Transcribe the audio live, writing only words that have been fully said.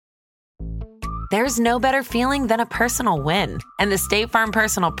There's no better feeling than a personal win. And the State Farm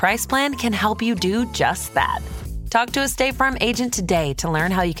Personal Price Plan can help you do just that. Talk to a State Farm agent today to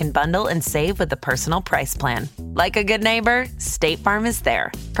learn how you can bundle and save with the Personal Price Plan. Like a good neighbor, State Farm is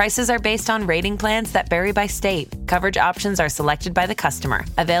there. Prices are based on rating plans that vary by state. Coverage options are selected by the customer.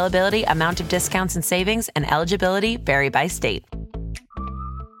 Availability, amount of discounts and savings, and eligibility vary by state.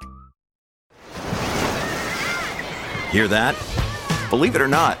 Hear that? Believe it or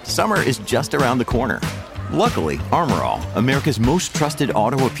not, summer is just around the corner. Luckily, Armor All, America's most trusted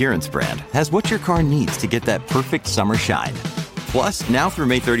auto appearance brand, has what your car needs to get that perfect summer shine. Plus, now through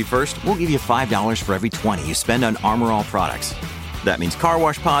May 31st, we'll give you $5 for every $20 you spend on Armor All products. That means car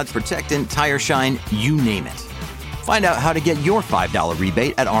wash pods, protectant, tire shine, you name it. Find out how to get your $5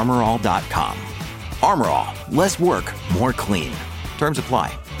 rebate at armorall.com. Armor All, less work, more clean. Terms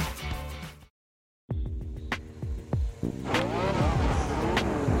apply.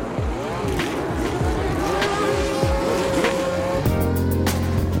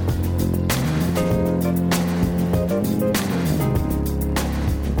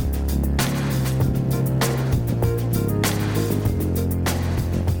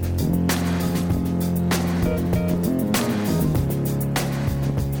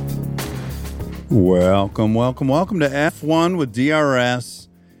 Welcome to F1 with DRS.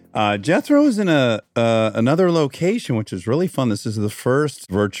 Jethro is in another location, which is really fun. This is the first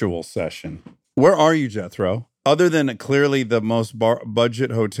virtual session. Where are you, Jethro? Other than clearly the most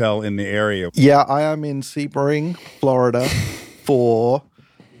budget hotel in the area. Yeah, I am in Sebring, Florida, for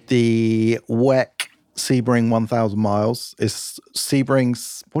the WEC Sebring 1,000 miles. It's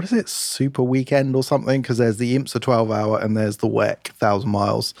Sebring's, what is it, super weekend or something? Because there's the IMSA 12-hour and there's the WEC 1,000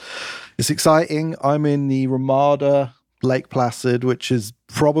 miles. It's exciting. I'm in the Ramada Lake Placid, which is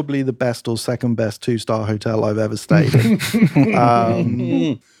probably the best or second best 2-star hotel I've ever stayed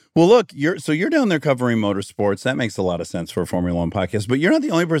in. Well, look, you're down there covering motorsports. That makes a lot of sense for a Formula One podcast. But you're not the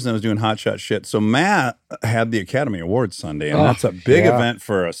only person that was doing hotshot shit. So Matt had the Academy Awards Sunday, and that's a big event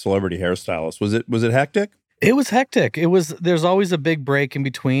for a celebrity hairstylist. Was it hectic? It was hectic. There's always a big break in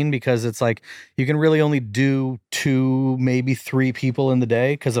between because it's like you can really only do 2, maybe 3 people in the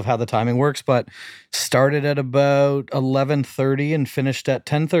day because of how the timing works. But started at about 11:30 and finished at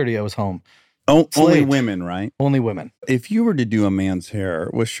 10:30. I was home. Only women, right? Only women. If you were to do a man's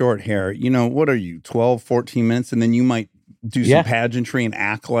hair with short hair, what are you, 12, 14 minutes? And then you might do some pageantry and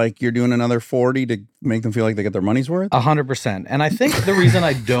act like you're doing another 40 to make them feel like they get their money's worth? 100%. And I think the reason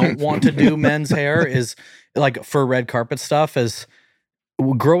I don't want to do men's hair is like for red carpet stuff is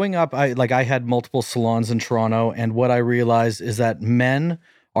growing up, I had multiple salons in Toronto, and what I realized is that men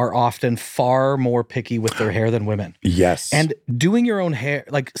are often far more picky with their hair than women. Yes. And doing your own hair,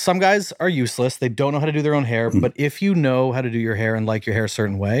 like some guys are useless. They don't know how to do their own hair. But if you know how to do your hair and like your hair a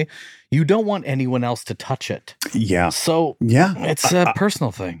certain way, you don't want anyone else to touch it. Yeah. So it's a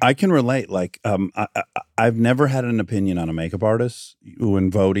personal thing. I can relate. Like, I've never had an opinion on a makeup artist when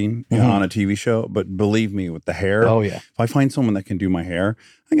voting on a TV show, but believe me, with the hair, if I find someone that can do my hair,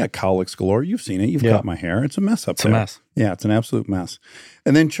 I got colics galore. You've seen it. You've got my hair. It's a mess up there. It's a mess. Yeah, it's an absolute mess.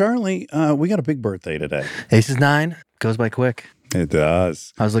 And then Charlie, we got a big birthday today. Ace is 9. Goes by quick. It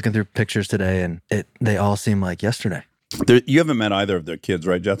does. I was looking through pictures today, and they all seem like yesterday. You haven't met either of their kids,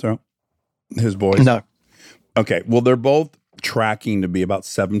 right, Jethro? His boys? No. Okay. Well, they're both tracking to be about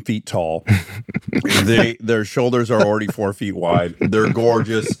 7 feet tall. Their shoulders are already 4 feet wide. They're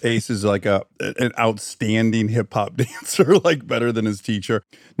gorgeous. Ace is like an outstanding hip hop dancer, like better than his teacher.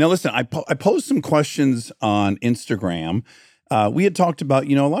 Now, listen, I posed some questions on Instagram. We had talked about,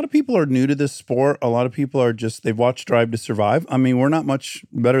 a lot of people are new to this sport. A lot of people are they've watched Drive to Survive. I mean, we're not much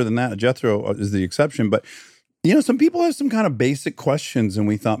better than that. Jethro is the exception, but some people have some kind of basic questions, and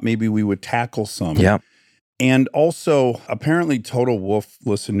we thought maybe we would tackle some. Yeah. And also, apparently, Total Wolf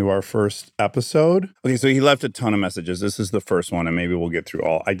listened to our first episode. Okay, so he left a ton of messages. This is the first one, and maybe we'll get through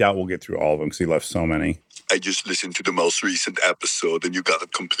all. I doubt we'll get through all of them because he left so many. I just listened to the most recent episode, and you got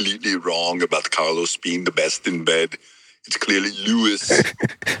it completely wrong about Carlos being the best in bed. It's clearly Lewis.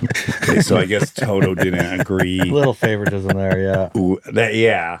 Okay, so I guess Toto didn't agree. A little favoritism there, yeah. Ooh,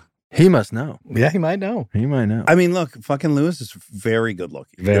 yeah. He must know. Yeah, he might know. He might know. I mean, look, fucking Lewis is very good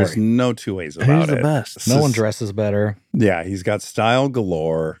looking. There's no two ways about it. He's the best. No one dresses better. Yeah, he's got style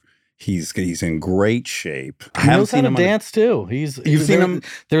galore. He's in great shape. He knows how to dance too. You've seen him?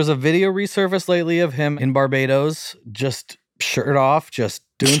 There's a video resurfaced lately of him in Barbados, just shirt off, just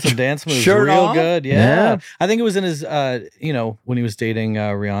doing some dance moves. Shirt real off? good. Yeah. I think it was in his, when he was dating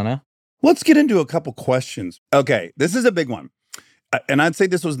Rihanna. Let's get into a couple questions. Okay, this is a big one. And I'd say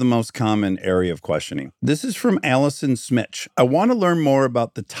this was the most common area of questioning. This is from Allison Smitch. I want to learn more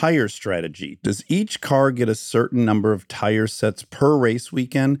about the tire strategy. Does each car get a certain number of tire sets per race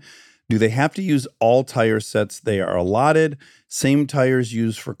weekend? Do they have to use all tire sets they are allotted? Same tires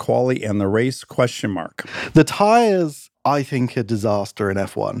used for quali and the race? Question mark. The tires, I think, a disaster in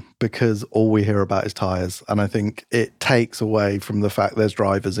F1 because all we hear about is tires. And I think it takes away from the fact there's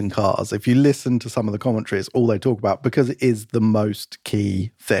drivers and cars. If you listen to some of the commentary, it's all they talk about because it is the most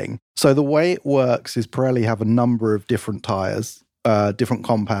key thing. So the way it works is Pirelli have a number of different tires, different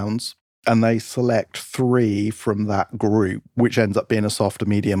compounds, and they select 3 from that group, which ends up being a soft, a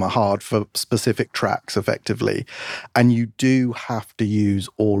medium, a hard for specific tracks effectively. And you do have to use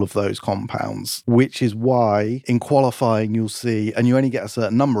all of those compounds, which is why in qualifying you'll see, and you only get a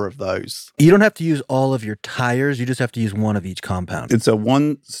certain number of those. You don't have to use all of your tires. You just have to use one of each compound. It's a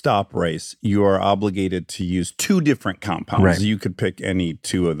one-stop race. You are obligated to use 2 different compounds. Right. You could pick any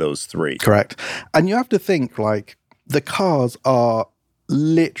 2 of those 3. Correct. And you have to think, like, the cars are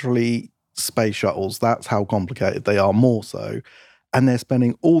literally space shuttles. That's how complicated they are, more so. And they're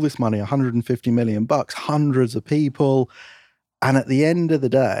spending all this money, $150 million, hundreds of people. And at the end of the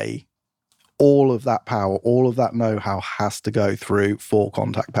day, all of that power, all of that know-how has to go through 4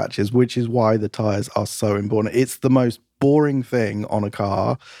 contact patches, which is why the tires are so important. It's the most boring thing on a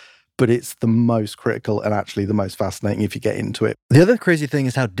car, but it's the most critical and actually the most fascinating if you get into it. The other crazy thing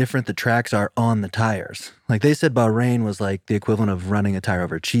is how different the tracks are on the tires. Like they said Bahrain was like the equivalent of running a tire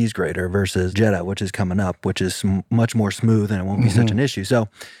over a cheese grater versus Jeddah, which is coming up, which is much more smooth and it won't be such an issue. So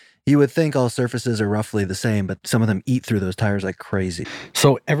you would think all surfaces are roughly the same, but some of them eat through those tires like crazy.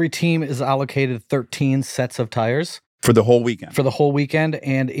 So every team is allocated 13 sets of tires. For the whole weekend. For the whole weekend.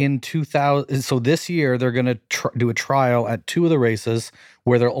 And in 2000, so this year, they're going to do a trial at 2 of the races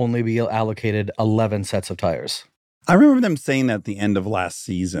where there'll only be allocated 11 sets of tires. I remember them saying that at the end of last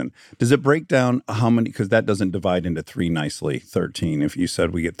season. Does it break down how many? Because that doesn't divide into 3 nicely, 13, if you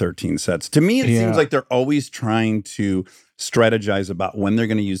said we get 13 sets. To me, it seems like they're always trying to strategize about when they're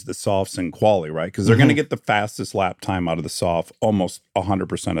going to use the softs in quali, right? Because they're going to get the fastest lap time out of the soft almost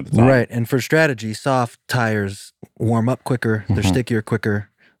 100% of the time. Right. And for strategy, soft tires warm up quicker. They're stickier quicker.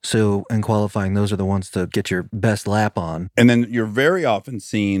 So in qualifying, those are the ones to get your best lap on. And then you're very often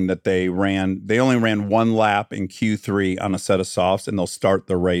seeing that they only ran 1 lap in Q3 on a set of softs, and they'll start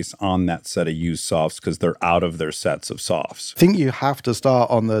the race on that set of used softs because they're out of their sets of softs. I think you have to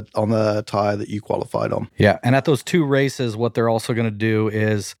start on the tire that you qualified on. Yeah. And at those 2 races, what they're also going to do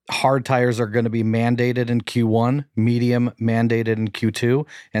is hard tires are going to be mandated in Q1, medium mandated in Q2,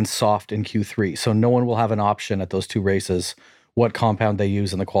 and soft in Q3. So no one will have an option at those 2 races what compound they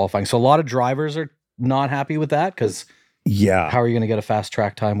use in the qualifying. So a lot of drivers are not happy with that because how are you going to get a fast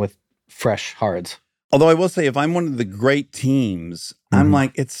track time with fresh hards? Although I will say, if I'm one of the great teams, I'm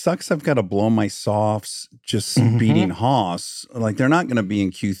like, it sucks I've got to blow my softs just beating Haas. Like, they're not going to be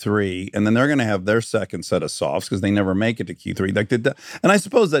in Q3, and then they're going to have their second set of softs because they never make it to Q3. Like, and I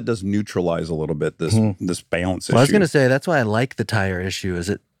suppose that does neutralize a little bit this balance issue. Well, I was going to say, that's why I like the tire issue,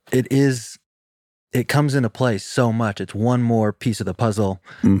 is it comes into place so much. It's one more piece of the puzzle.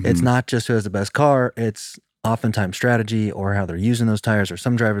 It's not just who has the best car. It's oftentimes strategy or how they're using those tires. Or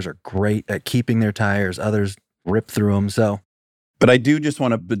some drivers are great at keeping their tires. Others rip through them. But I do just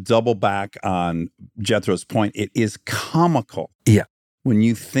want to double back on Jethro's point. It is comical. Yeah. When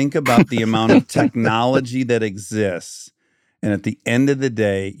you think about the amount of technology that exists, and at the end of the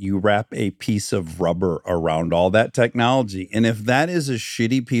day, you wrap a piece of rubber around all that technology. And if that is a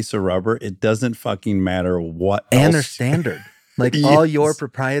shitty piece of rubber, it doesn't fucking matter what else. And they're standard. Like all your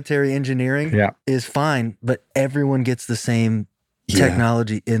proprietary engineering is fine, but everyone gets the same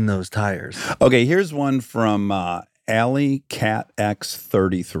technology in those tires. Okay, here's one from Alley Cat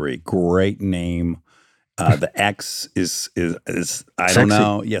X33. Great name. The X is I don't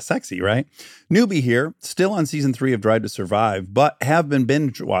know. Yeah, sexy, right? Newbie here, still on season 3 of Drive to Survive, but have been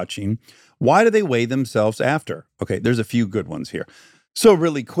binge watching. Why do they weigh themselves after? Okay, there's a few good ones here. So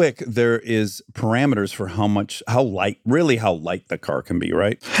really quick, there is parameters for how light the car can be,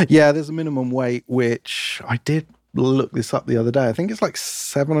 right? Yeah, there's a minimum weight, which I did look this up the other day. I think it's like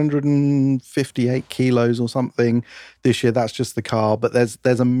 758 kilos or something this year. That's just the car, but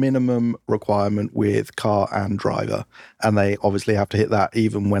there's a minimum requirement with car and driver, and they obviously have to hit that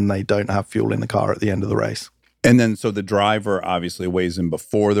even when they don't have fuel in the car at the end of the race. And then so the driver obviously weighs in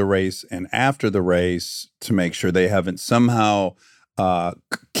before the race and after the race to make sure they haven't somehow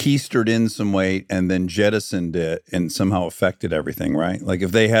keistered in some weight and then jettisoned it and somehow affected everything, right? Like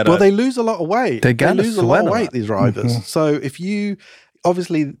if they had they lose a lot of weight. They lose a lot of weight, these drivers. So if you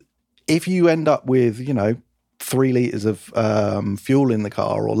end up with, 3 liters of fuel in the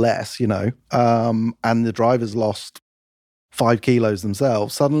car or less, and the driver's lost 5 kilos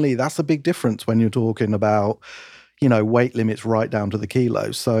themselves, suddenly that's a big difference when you're talking about, weight limits right down to the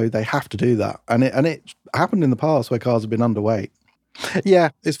kilos. So they have to do that. And it happened in the past where cars have been underweight. Yeah,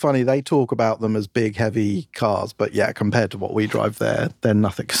 it's funny. They talk about them as big, heavy cars, but yeah, compared to what we drive there, they're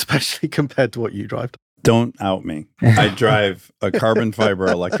nothing, especially compared to what you drive. Don't out me. I drive a carbon fiber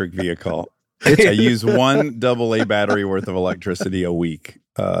electric vehicle. I use one AA battery worth of electricity a week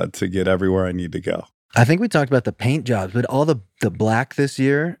to get everywhere I need to go. I think we talked about the paint jobs, but all the black this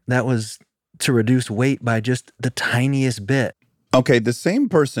year, that was to reduce weight by just the tiniest bit. Okay, the same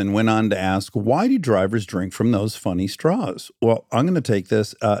person went on to ask, why do drivers drink from those funny straws? Well, I'm going to take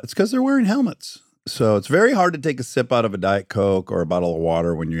this. It's because they're wearing helmets. So it's very hard to take a sip out of a Diet Coke or a bottle of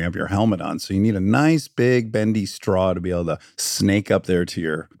water when you have your helmet on. So you need a nice, big, bendy straw to be able to snake up there to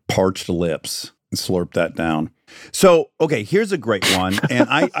your parched lips and slurp that down. So, okay, here's a great one. And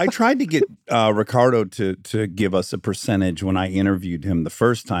I tried to get Ricardo to give us a percentage when I interviewed him the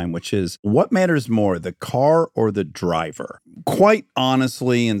first time, which is what matters more, the car or the driver? Quite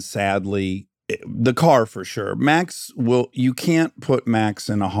honestly and sadly, the car for sure. You can't put Max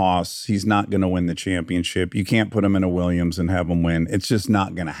in a Haas. He's not going to win the championship. You can't put him in a Williams and have him win. It's just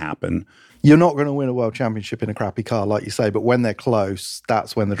not going to happen. You're not going to win a world championship in a crappy car, like you say, but when they're close,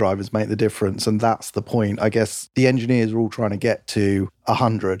 that's when the drivers make the difference. And that's the point. I guess the engineers are all trying to get to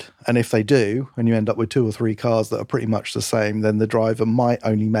 100. And if they do, and you end up with 2 or 3 cars that are pretty much the same, then the driver might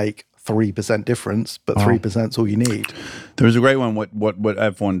only make 3% difference, but 3% is all you need. There was a great one. What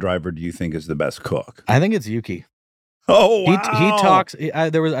F1 driver do you think is the best cook? I think it's Yuki. Oh, wow. He talks.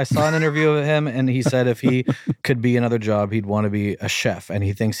 I saw an interview of him, and he said if he could be another job, he'd want to be a chef, and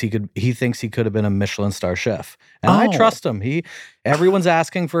he thinks he could have been a Michelin star chef. And I trust him. Everyone's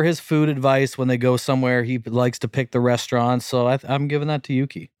asking for his food advice when they go somewhere. He likes to pick the restaurants, so I'm giving that to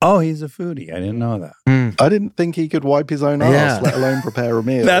Yuki. Oh, he's a foodie. I didn't know that. I didn't think he could wipe his own ass, let alone prepare a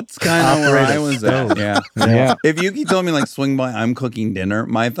meal. That's kind of where I was at. Yeah. If Yuki told me swing by, I'm cooking dinner,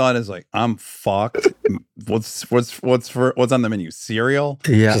 my thought is I'm fucked. What's on the menu? Cereal?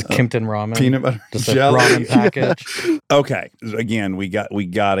 Yeah. Just Kimpton ramen. Peanut butter just jelly. A ramen package. Okay. Again, we got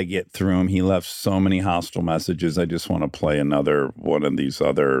to get through him. He left so many hostile messages. I just want to play another one of these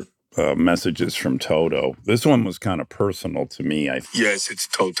other messages from Toto. This one was kind of personal to me. Yes, it's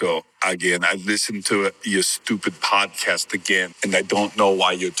Toto. Again, I listened to your stupid podcast again, and I don't know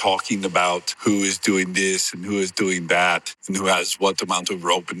why you're talking about who is doing this and who is doing that and who has what amount of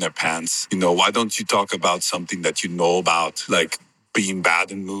rope in their pants. Why don't you talk about something that you know about, like being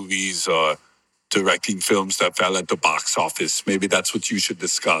bad in movies or directing films that fell at the box office? Maybe that's what you should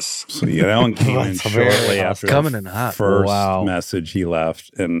discuss. So that one came in shortly after the first message he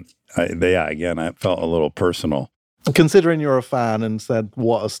left. And I felt a little personal. Considering you're a fan and said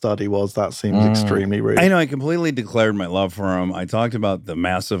what a study was, that seems extremely rude. I know. I completely declared my love for him. I talked about the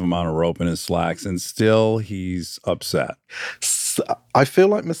massive amount of rope in his slacks, and still he's upset. So I feel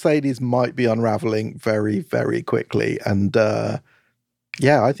like Mercedes might be unraveling very, very quickly. And I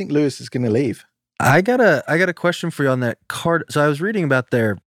think Lewis is going to leave. I got a question for you on that car. So I was reading about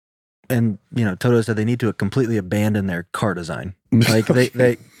Toto said they need to completely abandon their car design. Like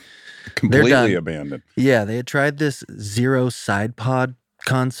they completely abandoned. Yeah, they had tried this zero side pod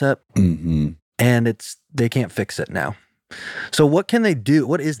concept, and they can't fix it now. So what can they do?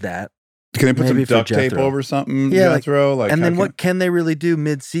 What is that? Can they put some duct tape over something? Yeah, Jethro? What can they really do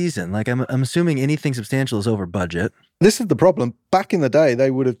mid-season? I'm assuming anything substantial is over budget. This is the problem. Back in the day, they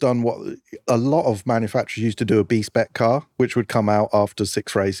would have done what a lot of manufacturers used to do, a B-spec car, which would come out after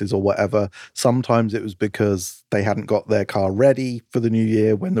 6 races or whatever. Sometimes it was because they hadn't got their car ready for the new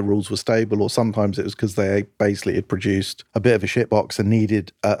year when the rules were stable, or sometimes it was because they basically had produced a bit of a shitbox and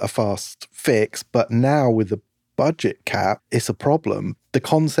needed a fast fix. But now with the budget cap, it's a problem. The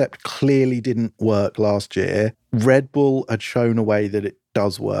concept clearly didn't work last year. Red Bull had shown a way that it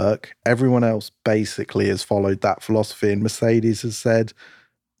does work. Everyone else basically has followed that philosophy, and Mercedes has said,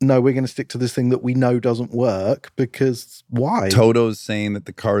 no, we're going to stick to this thing that we know doesn't work, because why? Toto's saying that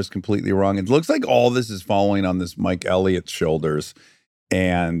the car is completely wrong. It looks like all this is following on this Mike Elliott's shoulders,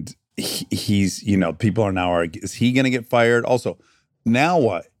 and he's, people are now arguing, is he going to get fired? Also, now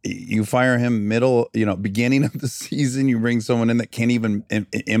what? You fire him beginning of the season, you bring someone in that can't even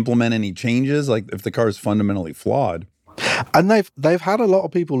implement any changes, like if the car is fundamentally flawed. And they've had a lot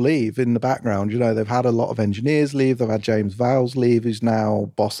of people leave in the background. They've had a lot of engineers leave. They've had James Vowles leave, who's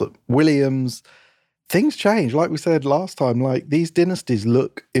now boss at Williams. Things change. Like we said last time, these dynasties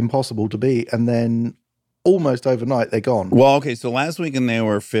look impossible to beat, and then almost overnight they're gone. Well, okay, so last weekend they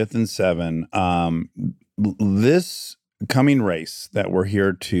were 5th and 7. this coming race that we're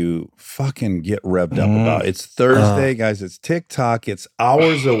here to fucking get revved up about. It's Thursday, guys. It's TikTok. It's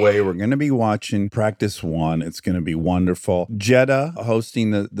hours away. We're going to be watching practice one. It's going to be wonderful. Jeddah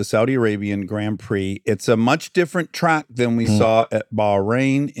hosting the Saudi Arabian Grand Prix. It's a much different track than we saw at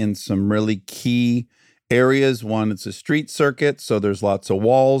Bahrain in some really key areas. One, it's a street circuit, so there's lots of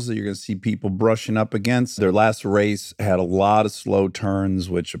walls that you're going to see people brushing up against. Their last race had a lot of slow turns,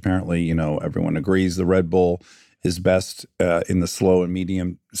 which apparently, everyone agrees the Red Bull is best in the slow and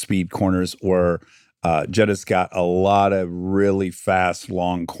medium speed corners, where Jeddah's got a lot of really fast,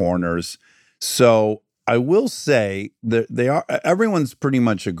 long corners. So I will say that everyone's pretty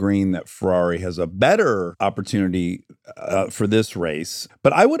much agreeing that Ferrari has a better opportunity for this race.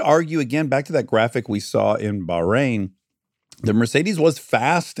 But I would argue, again, back to that graphic we saw in Bahrain, the Mercedes was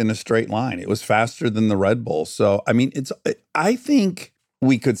fast in a straight line. It was faster than the Red Bull. So, I mean, I think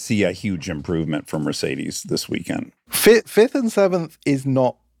we could see a huge improvement from Mercedes this weekend. Fifth and seventh is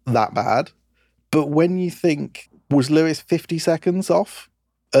not that bad. But when you think, was Lewis 50 seconds off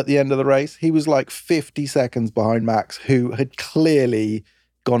at the end of the race? He was like 50 seconds behind Max, who had clearly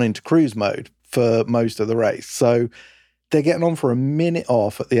gone into cruise mode for most of the race. So they're getting on for a minute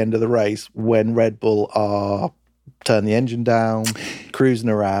off at the end of the race when Red Bull are turning the engine down, cruising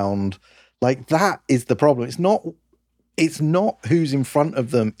around. Like, that is the problem. It's not who's in front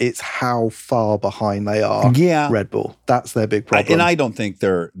of them, it's how far behind they are. Yeah. Red Bull. That's their big problem. And I don't think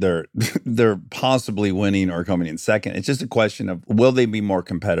they're possibly winning or coming in second. It's just a question of, will they be more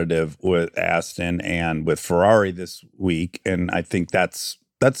competitive with Aston and with Ferrari this week? And I think that's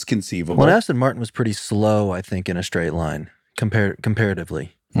conceivable. Well, Aston Martin was pretty slow, I think, in a straight line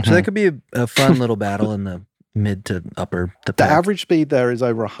comparatively. So that could be a fun little battle in the mid to upper. The average speed there is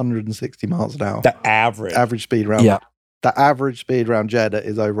over 160 miles an hour. The average speed around. Yeah. The average speed around Jeddah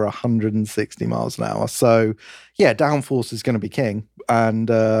is over 160 miles an hour. So, yeah, downforce is going to be king. And,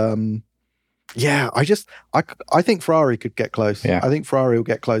 I think Ferrari could get close. Yeah. I think Ferrari will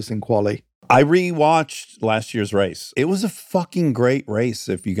get close in quali. I rewatched last year's race. It was a fucking great race,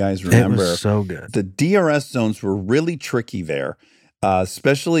 if you guys remember. It was so good. The DRS zones were really tricky there,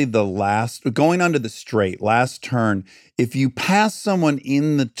 especially going onto the straight, last turn. If you pass someone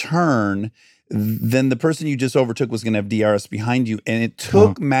in the turn, then the person you just overtook was going to have DRS behind you. And it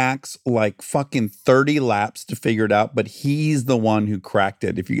took Max like fucking 30 laps to figure it out, but he's the one who cracked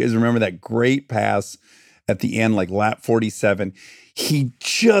it. If you guys remember that great pass at the end, like lap 47, he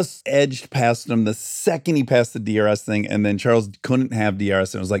just edged past him the second he passed the DRS thing, and then Charles couldn't have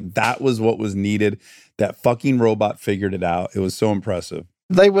DRS. And it was like, that was what was needed. That fucking robot figured it out. It was so impressive.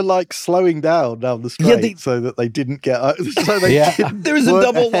 They were like slowing down the straight so that they didn't get out. So there was a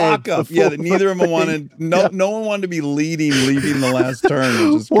double lockup. Yeah, that neither of them wanted. No one wanted to be leaving the last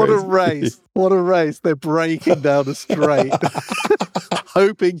turn. Which is what a race! What a race! They're breaking down the straight,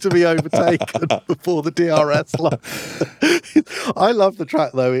 hoping to be overtaken before the DRS line. I love the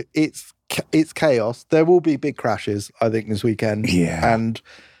track though. It's chaos. There will be big crashes, I think, this weekend. Yeah, and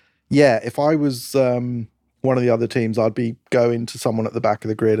if I was one of the other teams, I'd be going to someone at the back of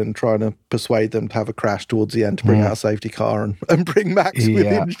the grid and trying to persuade them to have a crash towards the end to bring out a safety car and bring Max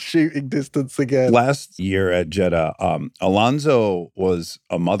within shooting distance again. Last year at Jeddah, Alonso was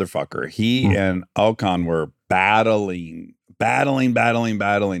a motherfucker. He and Ocon were battling,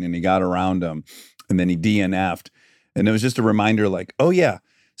 and he got around him, and then he DNF'd. And it was just a reminder like, oh yeah,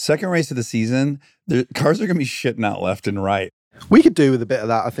 second race of the season, the cars are going to be shitting out left and right. We could do with a bit of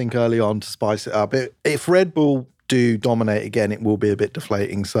that, I think, early on to spice it up. If Red Bull do dominate again, it will be a bit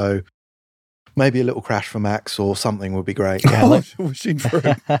deflating. So maybe a little crash for Max or something would be great. Yeah, wishing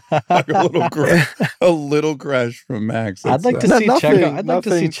for a little crash from Max. I'd like to see Checo. I'd like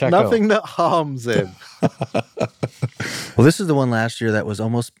to see Checo. Nothing that harms him. Well, this is the one last year that was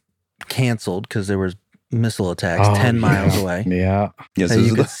almost canceled because there was missile attacks 10 miles away. Yeah. Yes,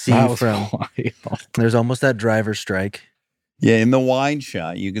 you could see from. There's almost that driver strike. Yeah, in the wide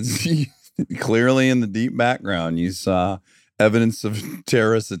shot, you can see clearly in the deep background, you saw evidence of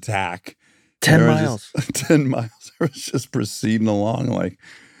terrorist attack. 10 miles. 10 miles. They were just proceeding along like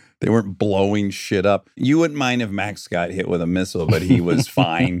they weren't blowing shit up. You wouldn't mind if Max got hit with a missile, but he was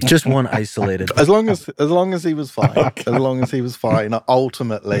fine. Just one isolated. As long as he was fine. Okay. As long as he was fine,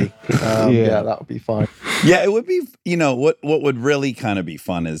 ultimately, that would be fine. Yeah, it would be, what would really kind of be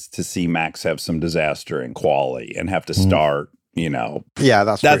fun is to see Max have some disaster in quali and have to start, Yeah,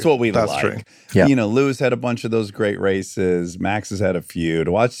 that's what we like. True. Yeah. Lewis had a bunch of those great races. Max has had a few.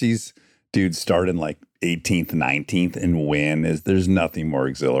 To watch these dudes start in like 18th, 19th and win, there's nothing more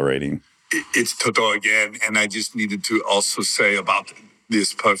exhilarating. It's Toto again, and I just needed to also say about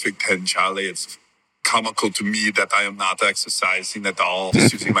this perfect 10, Charlie. It's comical to me that I am not exercising at all,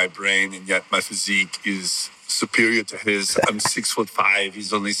 just using my brain, and yet my physique is superior to his. I'm 6'5",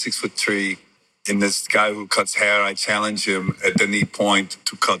 he's only 6'3". And this guy who cuts hair, I challenge him at any point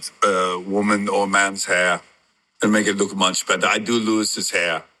to cut a woman or man's hair and make it look much better. I do lose his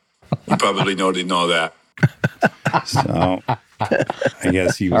hair. You probably already know that. So I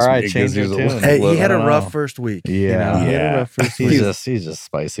guess he was. All right, change your tune. Hey, he had a rough first week. Yeah. He had a rough first week. He's just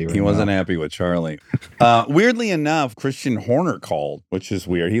spicy right He wasn't now. happy with Charlie. Weirdly enough, Christian Horner called, which is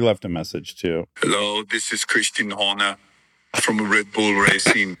weird. He left a message too. Hello, this is Christian Horner from Red Bull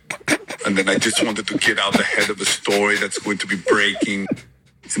Racing. And then I just wanted to get out ahead of a story that's going to be breaking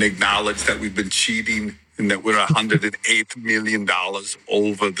and acknowledge that we've been cheating and that we're $108 million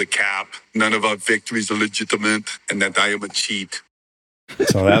over the cap. None of our victories are legitimate, and that I am a cheat.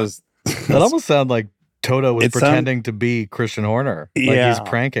 So that was. That almost sounded like Toto was It sound- pretending to be Christian Horner. Like Yeah. he's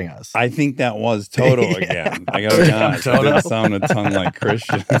pranking us. I think that was Toto again. I gotta be honest. It didn't sound a ton like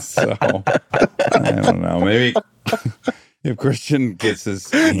Christian. So I don't know. Maybe if Christian gets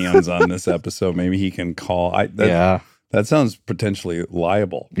his hands on this episode, maybe he can call. That sounds potentially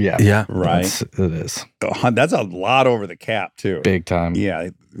liable. Yeah. Right. It is. That's a lot over the cap too. Big time. Yeah.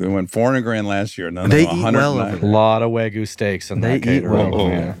 It went $400,000 last year. None They of eat 109. well over A there. lot of Wagyu steaks in They that eat catering. well.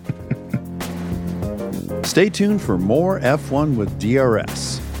 Yeah. Stay tuned for more F1 with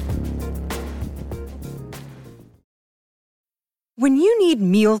DRS. When you need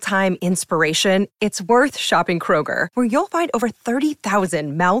mealtime inspiration, it's worth shopping Kroger, where you'll find over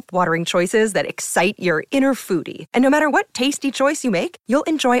 30,000 mouth-watering choices that excite your inner foodie. And no matter what tasty choice you make, you'll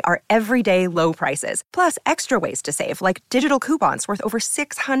enjoy our everyday low prices, plus extra ways to save, like digital coupons worth over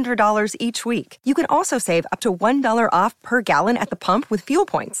 $600 each week. You can also save up to $1 off per gallon at the pump with fuel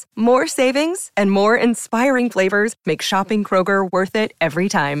points. More savings and more inspiring flavors make shopping Kroger worth it every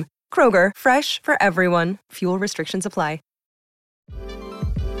time. Kroger, fresh for everyone. Fuel restrictions apply.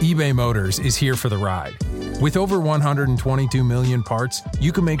 eBay Motors is here for the ride. With over 122 million parts,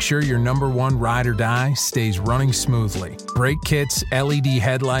 you can make sure your number one ride or die stays running smoothly. Brake kits, LED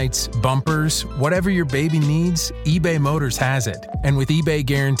headlights, bumpers, whatever your baby needs, eBay Motors has it. And with eBay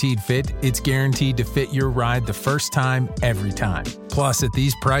Guaranteed Fit, it's guaranteed to fit your ride the first time, every time. Plus, at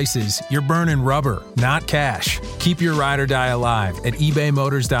these prices, you're burning rubber, not cash. Keep your ride or die alive at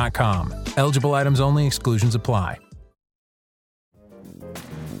ebaymotors.com. Eligible items only, exclusions apply.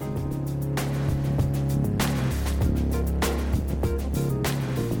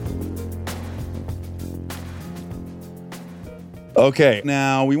 Okay,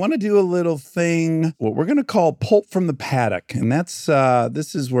 now we want to do a little thing, what we're going to call Pulp from the Paddock. And that's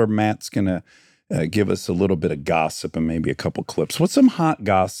this is where Matt's going to give us a little bit of gossip and maybe a couple clips. What's some hot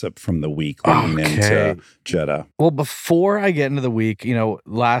gossip from the week leading into Jeddah? Well, before I get into the week,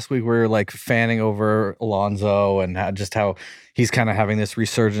 last week we were like fanning over Alonso and just how he's kind of having this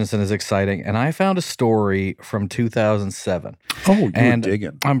resurgence and is exciting. And I found a story from 2007. Oh, you were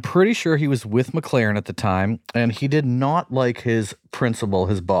digging. I'm pretty sure he was with McLaren at the time, and he did not like his principal,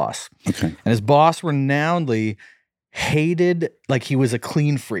 his boss. Okay. And his boss renownedly hated, like he was a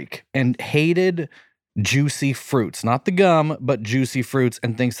clean freak and hated juicy fruits, not the gum, but juicy fruits,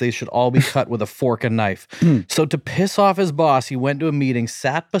 and thinks they should all be cut with a fork and knife. So to piss off his boss, he went to a meeting,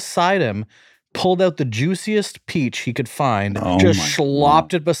 sat beside him, pulled out the juiciest peach he could find, just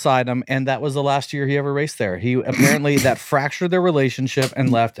slopped it beside him, and that was the last year he ever raced there. He apparently that fractured their relationship and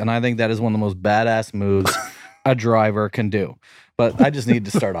left, and I think that is one of the most badass moves a driver can do. But I just need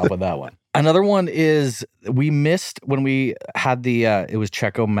to start off with that one. Another one is we missed when we had it was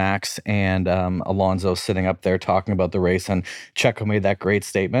Checo, Max, and Alonso sitting up there talking about the race, and Checo made that great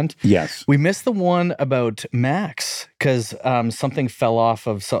statement. Yes. We missed the one about Max because something fell off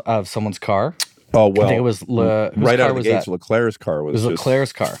of someone's car. Oh, well. I think it was right out of the gates, Leclerc's car was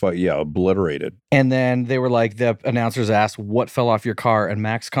Leclerc's car. Obliterated. And then they were like, the announcers asked, what fell off your car? And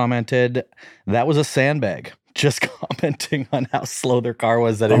Max commented, that was a sandbag. Just commenting on how slow their car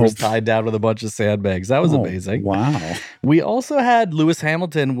was, that it was tied down with a bunch of sandbags. That was amazing. Wow. We also had Lewis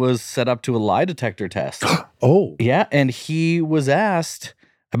Hamilton was set up to a lie detector test. Oh. Yeah, and he was asked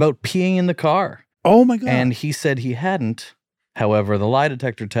about peeing in the car. Oh my God. And he said he hadn't. However, the lie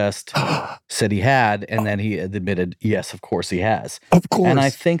detector test said he had, and then he admitted, yes, of course he has. Of course. And I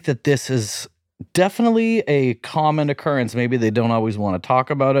think that this is definitely a common occurrence. Maybe they don't always want to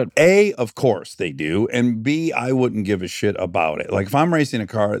talk about it. A, of course they do. And B, I wouldn't give a shit about it. Like if I'm racing a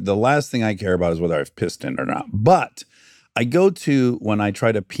car, the last thing I care about is whether I've pissed in it or not. But I go to when I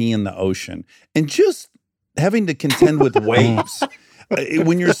try to pee in the ocean and just having to contend with waves.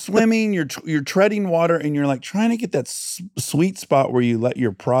 When you're swimming, you're treading water and you're like trying to get that sweet spot where you let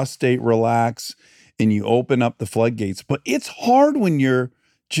your prostate relax and you open up the floodgates. But it's hard when you're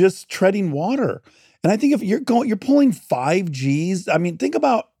just treading water. And I think if you're pulling 5 Gs, I mean, think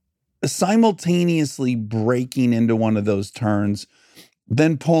about simultaneously braking into one of those turns,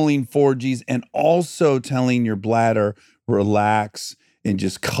 then pulling 4 Gs and also telling your bladder, relax and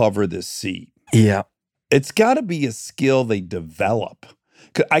just cover the seat. Yeah. It's got to be a skill they develop.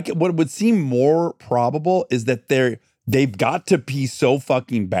 What would seem more probable is that they've got to pee so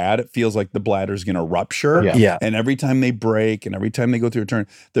fucking bad it feels like the bladder's going to rupture. Yeah. And every time they brake and every time they go through a turn,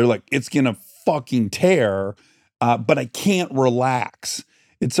 they're like, it's going to fucking tear, but I can't relax.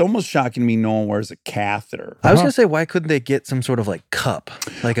 It's almost shocking to me no one wears a catheter. I was going to say, why couldn't they get some sort of like cup,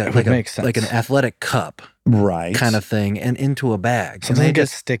 like an athletic cup, right, kind of thing, and into a bag? So they get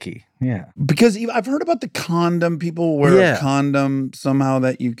sticky. Yeah. Because I've heard about the condom. People wear a condom somehow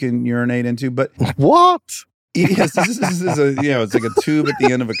that you can urinate into, but what? Yes, this is it's like a tube at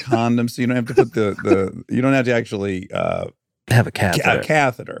the end of a condom, so you don't have to put you don't have to actually have a catheter. A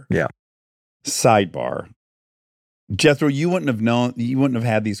catheter. Yeah. Sidebar. Jethro, you wouldn't have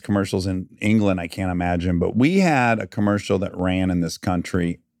had these commercials in England, I can't imagine, but we had a commercial that ran in this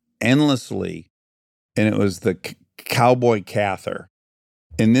country endlessly, and it was the cowboy catheter.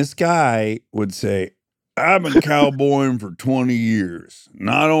 And this guy would say, I've been cowboying for 20 years, and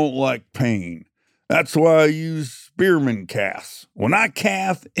I don't like pain. That's why I use spearman caths. When I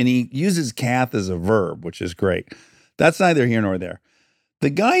cath, and he uses cath as a verb, which is great. That's neither here nor there. The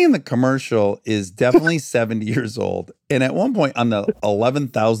guy in the commercial is definitely 70 years old. And at one point on the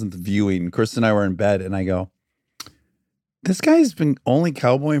 11,000th viewing, Chris and I were in bed, and I go, this guy's been only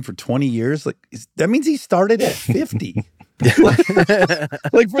cowboying for 20 years? Like, that means he started at 50.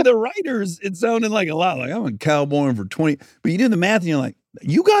 like for the writers, it sounded like a lot. Like, I'm a cowboying for 20. But you do the math, and you're like,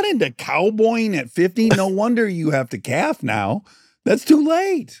 you got into cowboying at 50? No wonder you have to calf now. That's too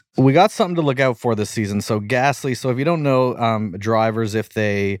late. We got something to look out for this season. So Gasly, so if you don't know, drivers, if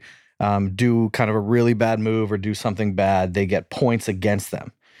they do kind of a really bad move or do something bad, they get points against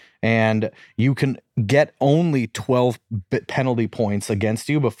them. And you can get only 12 penalty points against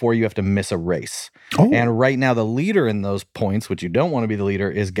you before you have to miss a race. Oh. And right now, the leader in those points, which you don't want to be the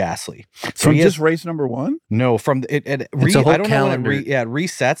leader, is Gasly. So from just race number 1? No, from I don't know when it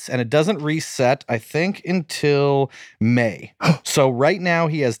resets, and it doesn't reset, I think, until May. So right now,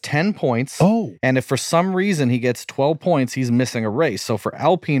 he has 10 points. Oh. And if for some reason he gets 12 points, he's missing a race. So for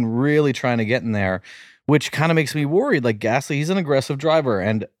Alpine really trying to get in there, which kind of makes me worried. Like Gasly, he's an aggressive driver,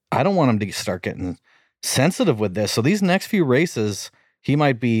 and I don't want him to start getting sensitive with this. So these next few races, he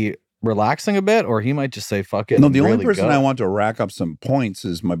might be relaxing a bit, or he might just say, fuck it. No, the only person I want to rack up some points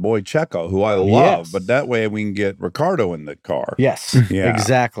is my boy Checo, who I love, but that way we can get Ricardo in the car. Yes,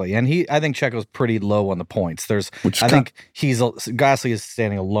 exactly. And I think Checo's pretty low on the points. I think Gasly is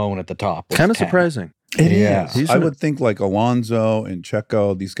standing alone at the top. Kind of surprising. It is. I would think like Alonso and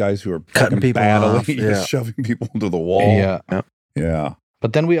Checo, these guys who are cutting people off, shoving people into the wall. Yeah.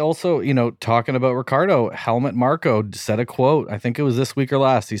 But then we also, talking about Ricardo, Helmut Marko said a quote, I think it was this week or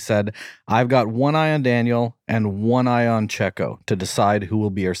last. He said, I've got one eye on Daniel and one eye on Checo to decide who will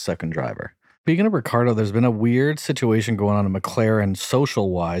be our second driver. Speaking of Ricardo, there's been a weird situation going on in McLaren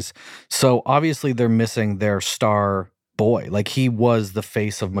social-wise. So obviously they're missing their star boy. Like, he was the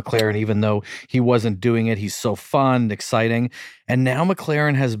face of McLaren, even though he wasn't doing it. He's so fun, exciting. And now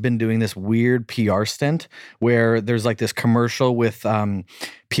McLaren has been doing this weird PR stint where there's like this commercial with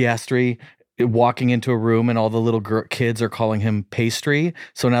Piastri walking into a room and all the little kids are calling him Pastry.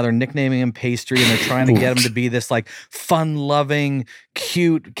 So now they're nicknaming him Pastry, and they're trying to get him to be this like fun-loving,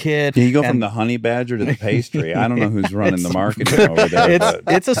 cute kid. Yeah, you go from the honey badger to the pastry. I don't know who's running the marketing over there.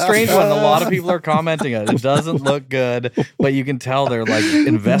 It's a strange one. A lot of people are commenting on it. It doesn't look good, but you can tell they're like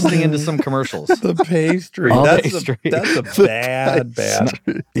investing into some commercials. The pastry. That's a bad.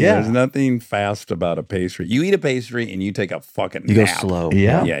 Yeah. There's nothing fast about a pastry. You eat a pastry and you take a fucking nap. You go slow.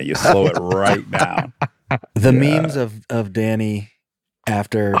 Yeah, you slow it right down. The memes of Danny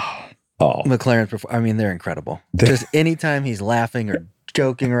after McLaren's performance, I mean, they're incredible. Just anytime he's laughing or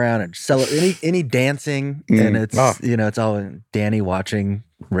joking around and any dancing, and it's it's all Danny watching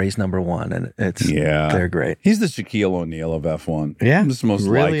race number 1, and they're great. He's the Shaquille O'Neal of F1. Yeah, just the most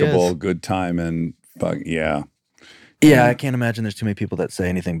really likable, good time, and Yeah, I can't imagine there's too many people that say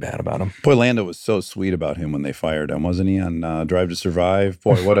anything bad about him. Boy, Lando was so sweet about him when they fired him, wasn't he, on Drive to Survive?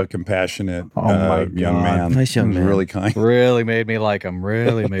 Boy, what a compassionate young man. Nice young man. Really kind. Really made me like him.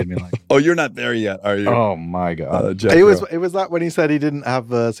 Oh, you're not there yet, are you? Oh, my God. It was that when he said he didn't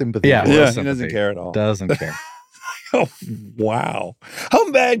have sympathy. Yeah, he doesn't care at all. Doesn't care. Oh, wow.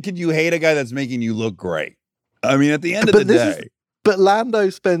 How bad could you hate a guy that's making you look great? I mean, at the end of the day. But Lando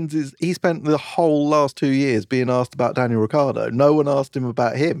spent the whole last 2 years being asked about Daniel Ricciardo. No one asked him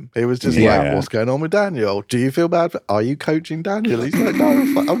about him. It was just like, what's going on with Daniel? Do you feel bad? Are you coaching Daniel? He's like,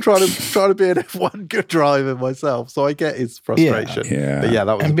 no, I'm trying to be an F1 good driver myself. So I get his frustration. Yeah. But yeah,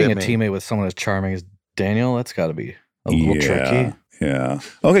 that was and being a mean. teammate with someone as charming as Daniel, that's got to be a little tricky. Yeah.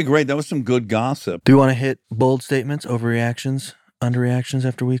 Okay, great. That was some good gossip. Do you want to hit bold statements, overreactions, underreactions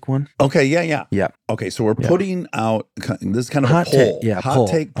after week 1? Okay, yeah. Yeah. Okay, so we're putting out, this is kind of Hot a poll. take, yeah, hot poll.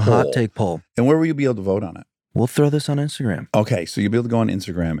 take A poll. hot take poll. And where will you be able to vote on it? We'll throw this on Instagram. Okay, so you'll be able to go on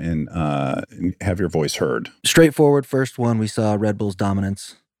Instagram and have your voice heard. Straightforward, first one, we saw Red Bull's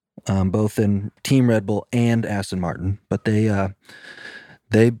dominance, both in Team Red Bull and Aston Martin, but they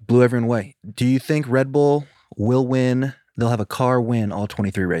blew everyone away. Do you think Red Bull will win? They'll have a car win all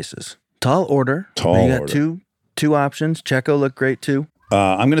 23 races. Tall order. You got two options. Checo looked great too.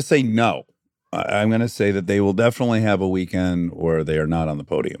 I'm going to say no. I'm going to say that they will definitely have a weekend where they are not on the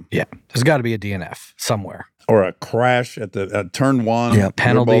podium. Yeah, there's got to be a DNF somewhere. Or a crash at turn 1. Yeah,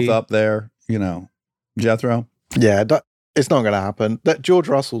 penalty. We're both up there, Jethro. Yeah, it's not going to happen. That George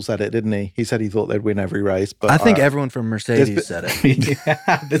Russell said it, didn't he? He said he thought they'd win every race. But I think everyone from Mercedes said it.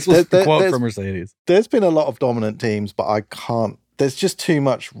 Yeah, this was the quote from Mercedes. There's been a lot of dominant teams, but I can't. There's just too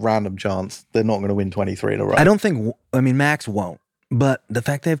much random chance they're not going to win 23 in a row. I don't think, Max won't. But the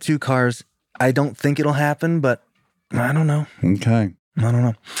fact they have 2 cars, I don't think it'll happen, but I don't know. Okay. I don't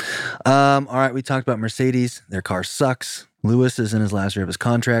know. All right, we talked about Mercedes. Their car sucks. Lewis is in his last year of his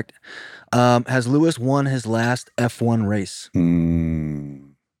contract. Has Lewis won his last F1 race?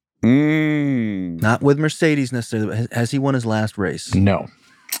 Not with Mercedes necessarily, but has he won his last race? No.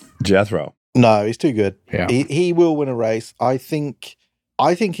 Jethro. No, he's too good. Yeah. He will win a race. I think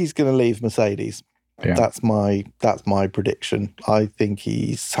he's going to leave Mercedes. Yeah. That's my prediction. I think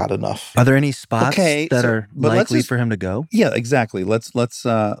he's had enough. Are there any spots that are likely for him to go? Yeah, exactly. Let's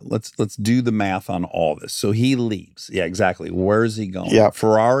do the math on all this. So he leaves. Yeah, exactly. Where's he going? Yeah.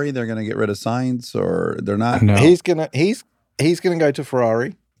 Ferrari, they're going to get rid of Sainz, or they're not? No. He's gonna go to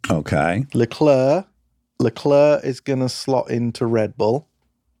Ferrari. Okay. Leclerc is gonna slot into Red Bull.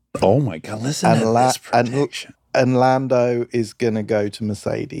 Oh my God! Listen to this prediction. And Lando is gonna go to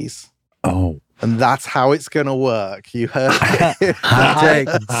Mercedes. Oh. And that's how it's going to work. You heard it. Hot take.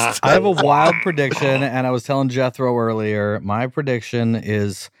 I have a wild prediction, and I was telling Jethro earlier, my prediction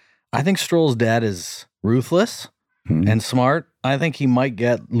is I think Stroll's dad is ruthless and smart. I think he might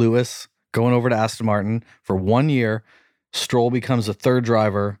get Lewis going over to Aston Martin for 1 year. Stroll becomes a third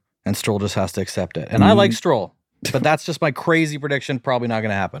driver, and Stroll just has to accept it. And I like Stroll, but that's just my crazy prediction. Probably not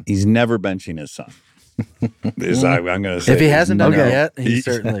going to happen. He's never benching his son. I'm going to say if he hasn't done it yet, he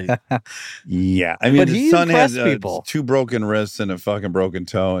certainly. Yeah, I mean, But his he son had impressed people. 2 broken wrists and a fucking broken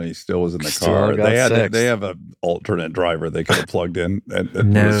toe, and he still was in the Still car. got sixth. They have an alternate driver they could have plugged in and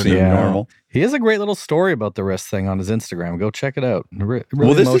No, seemed normal. He has a great little story about the wrist thing on his Instagram. Go check it out. Really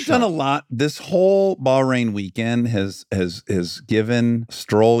Well, this has emotional. done a lot. This whole Bahrain weekend has given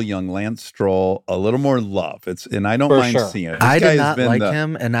Young Lance Stroll, a little more love. And I don't For mind sure. seeing it. This I guy did has not been like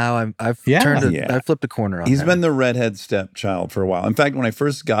him, and now I've flipped a corner on him. He's been the redhead stepchild for a while. In fact, when I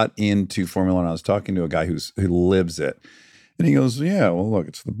first got into Formula One, I was talking to a guy who lives it. And he goes, yeah, well, look,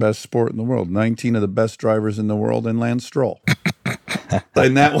 it's the best sport in the world. 19 of the best drivers in the world and Lance Stroll.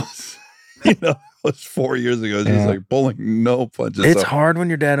 And that was, was 4 years ago. It's just like pulling no punches. It's hard when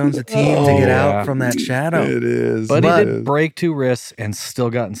your dad owns a team to get out from that shadow. It is. But he did break 2 wrists and still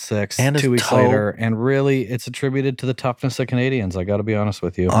got in 6th And his 2 weeks toe. later. And really, it's attributed to the toughness of Canadians. I got to be honest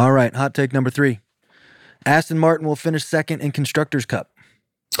with you. All right, hot take number 3. Aston Martin will finish second in Constructors' Cup.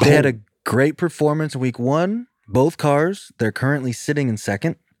 They had a great performance in week 1. Both cars, they're currently sitting in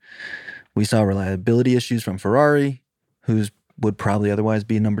second. We saw reliability issues from Ferrari, who's would probably otherwise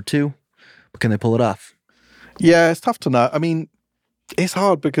be number 2. But can they pull it off? Yeah, it's tough to know. I mean, it's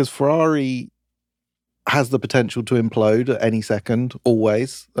hard because Ferrari has the potential to implode at any second,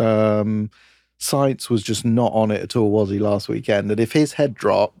 always. Sainz was just not on it at all, was he, last weekend? And if his head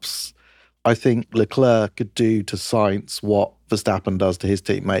drops, I think Leclerc could do to Sainz what Verstappen does to his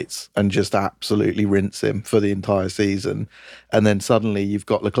teammates and just absolutely rinse him for the entire season. And then suddenly you've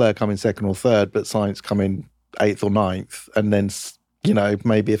got Leclerc coming second or third, but Sainz coming 8th or 9th. And then,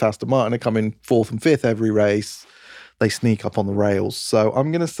 maybe if Aston Martin are coming 4th and 5th every race, they sneak up on the rails. So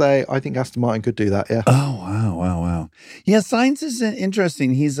I'm going to say I think Aston Martin could do that, yeah. Oh, wow. Yeah, Sainz is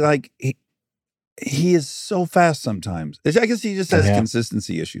interesting. He's like... He is so fast sometimes. I guess he just has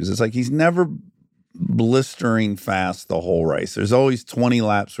consistency issues. It's like he's never blistering fast the whole race. There's always 20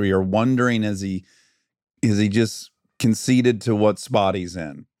 laps where you're wondering, is he just conceded to what spot he's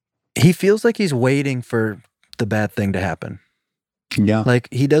in? He feels like he's waiting for the bad thing to happen. Yeah. Like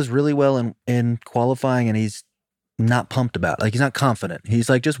he does really well in qualifying, and he's not pumped about it. Like he's not confident. He's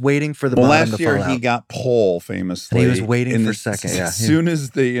like just waiting for the bottom last to year fall he out. got pole famously. And he was waiting and for second. Yeah. As soon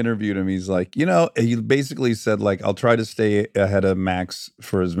as they interviewed him, he's like, he basically said like, I'll try to stay ahead of Max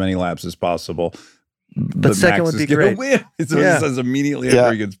for as many laps as possible. But second Max would be is gonna great. win. So he says immediately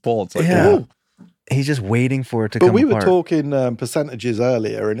after he gets pole, it's like, yeah. He's just waiting for it to come But we apart. were talking percentages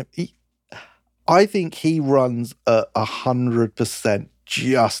earlier, and I think he runs at 100%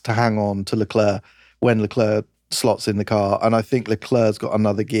 just to hang on to Leclerc when Leclerc slots in the car. And I think Leclerc's got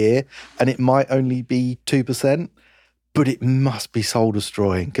another gear, and it might only be 2%, but it must be soul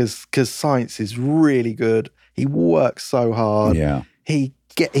destroying because Sainz is really good. He works so hard. Yeah. He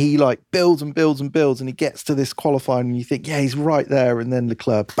like builds and builds and builds, and he gets to this qualifying, and you think, yeah, he's right there, and then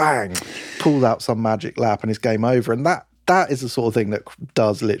Leclerc, bang, pulls out some magic lap, and it's game over. And that is the sort of thing that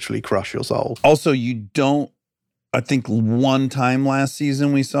does literally crush your soul. Also, I think one time last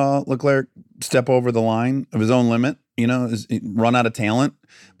season we saw Leclerc step over the line of his own limit, run out of talent.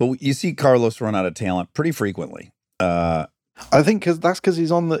 But you see Carlos run out of talent pretty frequently. I think because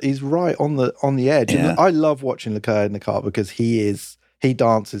he's right on the edge. Yeah. And I love watching Leclerc in the car because he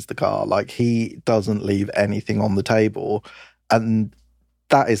dances the car. Like he doesn't leave anything on the table. And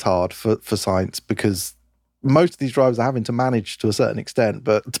that is hard for Sainz because most of these drivers are having to manage to a certain extent.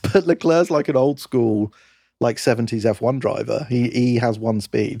 But Leclerc's like an old school, like 70s F1 driver. He has one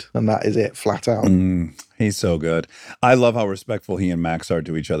speed and that is it, flat out. He's so good. I love how respectful he and Max are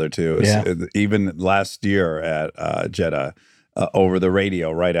to each other too. Even last year at Jeddah, over the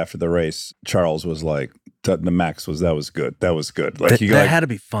radio right after the race, Charles was like, that was good. That was good. Like that had to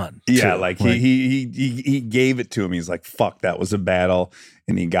be fun. Yeah, too. like he gave it to him. He's like, fuck, that was a battle,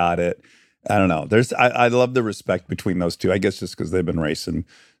 and he got it. I don't know. I love the respect between those two. I guess just because they've been racing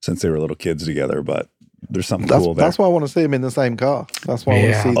since they were little kids together, but there's something cool there. That's why I want to see him in the same car. That's why I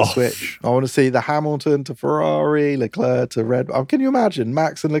want to see the switch. I want to see the Hamilton to Ferrari, Leclerc to Red Bull. Can you imagine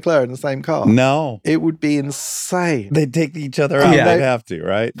Max and Leclerc in the same car? No. It would be insane. They'd take each other out. Yeah. They'd have to,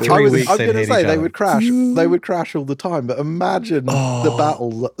 right? I'm going to say they other. would crash. They would crash all the time. But imagine the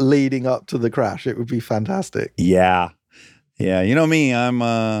battle leading up to the crash. It would be fantastic. Yeah. Yeah. You know me,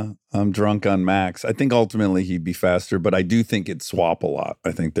 I'm drunk on Max. I think ultimately he'd be faster, but I do think it'd swap a lot.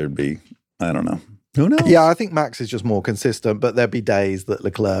 I think there'd be, I don't know. Who knows? Yeah, I think Max is just more consistent, but there'd be days that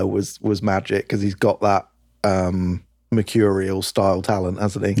Leclerc was magic because he's got that mercurial style talent,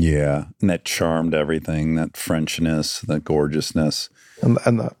 hasn't he? Yeah, and that charmed everything, that Frenchness, that gorgeousness. And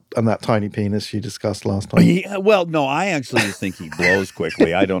that tiny penis you discussed last time. Yeah, well, no, I actually just think he blows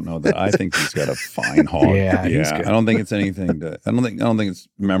quickly. I don't know that. I think he's got a fine hog. Yeah, he's good. I don't think it's anything I don't think it's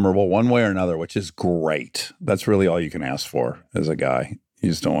memorable one way or another, which is great. That's really all you can ask for as a guy. You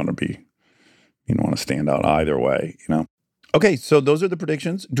just don't want to stand out either way, Okay, so those are the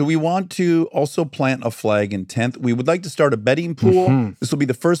predictions. Do we want to also plant a flag in 10th? We would like to start a betting pool. Mm-hmm. This will be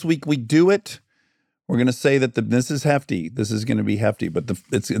the first week we do it. We're going to say that this is hefty. This is going to be hefty, but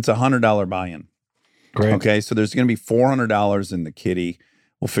it's a $100 buy-in. Great. Okay, so there's going to be $400 in the kitty.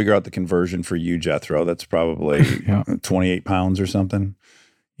 We'll figure out the conversion for you, Jethro. That's probably 28 pounds or something.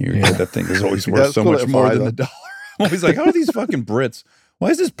 That thing is always worth so much more than the dollar. I'm always like, how are these fucking Brits? Why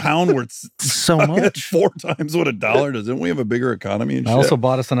is this pound worth so much? 4 times what a dollar does? Don't we have a bigger economy and shit? I also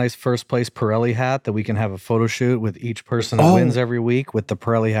bought us a nice first place Pirelli hat that we can have a photo shoot with each person that wins every week with the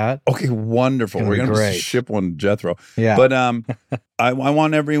Pirelli hat. Okay, wonderful. We're going to ship one to Jethro. Yeah. But I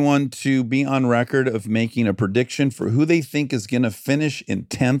want everyone to be on record of making a prediction for who they think is going to finish in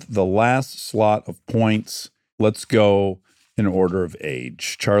 10th, the last slot of points. Let's go in order of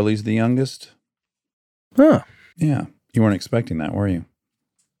age. Charlie's the youngest? Huh. Yeah. You weren't expecting that, were you?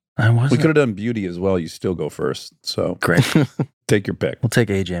 I wasn't. We could have done beauty as well. You still go first. So great. Take your pick. We'll take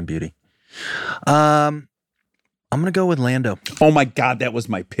age and beauty. I'm going to go with Lando. Oh my God, that was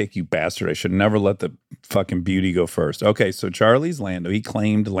my pick, you bastard. I should never let the fucking beauty go first. Okay, so Charlie's Lando. He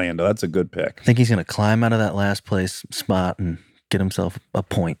claimed Lando. That's a good pick. I think he's going to climb out of that last place spot and get himself a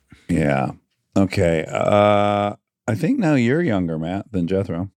point. Yeah. Okay. I think now you're younger, Matt, than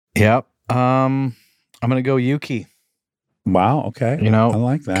Jethro. Yep. I'm going to go Yuki. Wow. Okay. I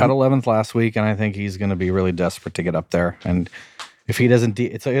like that. Cut 11th last week, and I think he's going to be really desperate to get up there. And if he doesn't,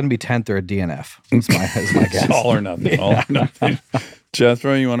 it's going to be 10th or a DNF. That's my guess. All or nothing. All or nothing.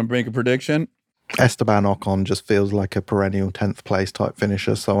 Jethro, you want to make a prediction? Esteban Ocon just feels like a perennial 10th place type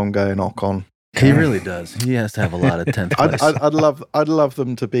finisher, so I'm going Ocon. He really does. He has to have a lot of 10th place. I'd love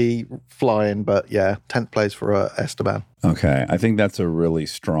them to be flying, but yeah, 10th place for Esteban. Okay, I think that's a really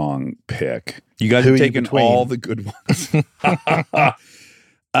strong pick. You guys have taken all the good ones.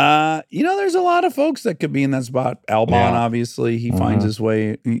 There's a lot of folks that could be in that spot. Albon, obviously, he finds his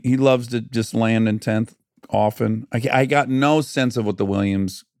way. He loves to just land in 10th often. I got no sense of what the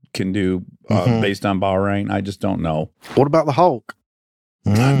Williams can do based on Bahrain. I just don't know. What about the Hulk?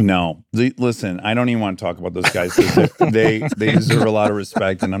 No. Listen, I don't even want to talk about those guys. They deserve a lot of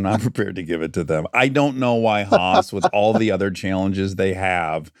respect, and I'm not prepared to give it to them. I don't know why Haas, with all the other challenges they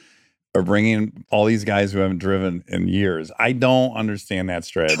have, are bringing all these guys who haven't driven in years. I don't understand that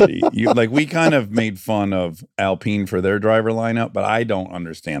strategy. We kind of made fun of Alpine for their driver lineup, but I don't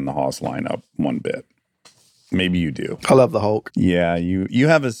understand the Haas lineup one bit. Maybe you do. I love the Hulk. Yeah, you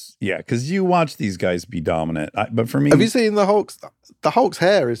have because you watch these guys be dominant. But for me, have you seen the Hulk's? The Hulk's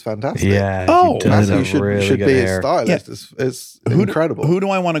hair is fantastic. Yeah. Matthew should be a stylist. Yeah. It's incredible. Who do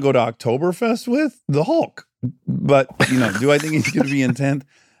I want to go to Oktoberfest with? The Hulk. But do I think he's going to be in 10th?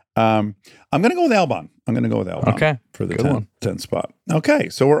 I'm going to go with Albon. Okay. For the 10th spot. Okay,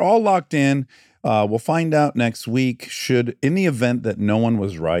 so we're all locked in. We'll find out next week. In the event that no one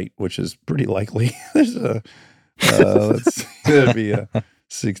was right, which is pretty likely, there's it'd be a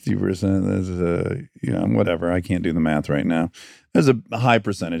 60%. There's whatever. I can't do the math right now. There's a high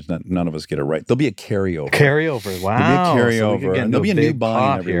percentage that none of us get it right. There'll be a carryover. Wow. There'll be a carryover. And there'll be a new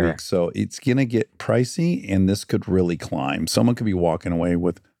buy-in every here. week. So it's going to get pricey, and this could really climb. Someone could be walking away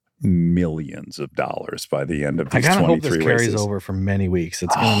with millions of dollars by the end of these 23 races. I kind of hope this carries over for many weeks.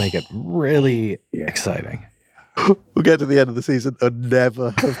 It's going to make it really exciting. We'll get to the end of the season and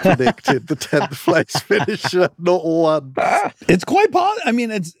never have predicted the 10th place finisher, not one. It's quite possible. I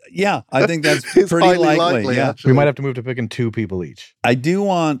mean, I think that's pretty likely. Yeah. We might have to move to picking 2 people each. I do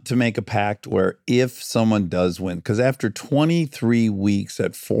want to make a pact where if someone does win, because after 23 weeks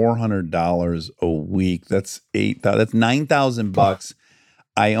at $400 a week, that's $9,000.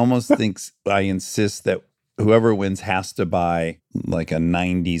 I almost think I insist that whoever wins has to buy like a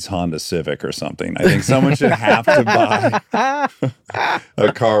 90s Honda Civic or something. I think someone should have to buy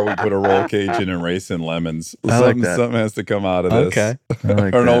a car we put a roll cage in and race in lemons. Something has to come out of this. Okay.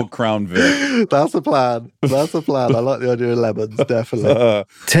 Or an old Crown Vic. That's a plan. I like the idea of lemons, definitely.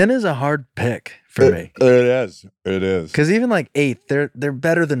 10 is a hard pick for me. It is. Because even like 8th, they're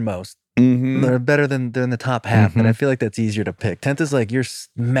better than most. Mm-hmm. They're better than they're in the top half, and I feel like that's easier to pick. 10th is like you're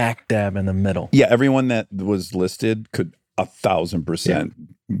smack dab in the middle. Yeah, everyone that was listed could 1,000%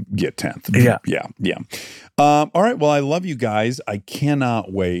 get 10th. Yeah. All right, well, I love you guys. I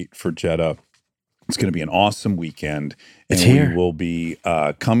cannot wait for Jeddah. It's going to be an awesome weekend. And it's here. We will be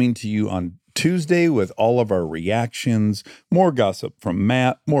coming to you on Tuesday with all of our reactions, more gossip from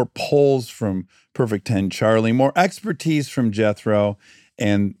Matt, more polls from Perfect 10 Charlie, more expertise from Jethro,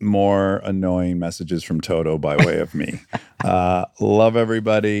 and more annoying messages from Toto by way of me. Love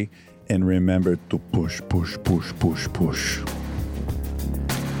everybody. And remember to push, push, push, push, push.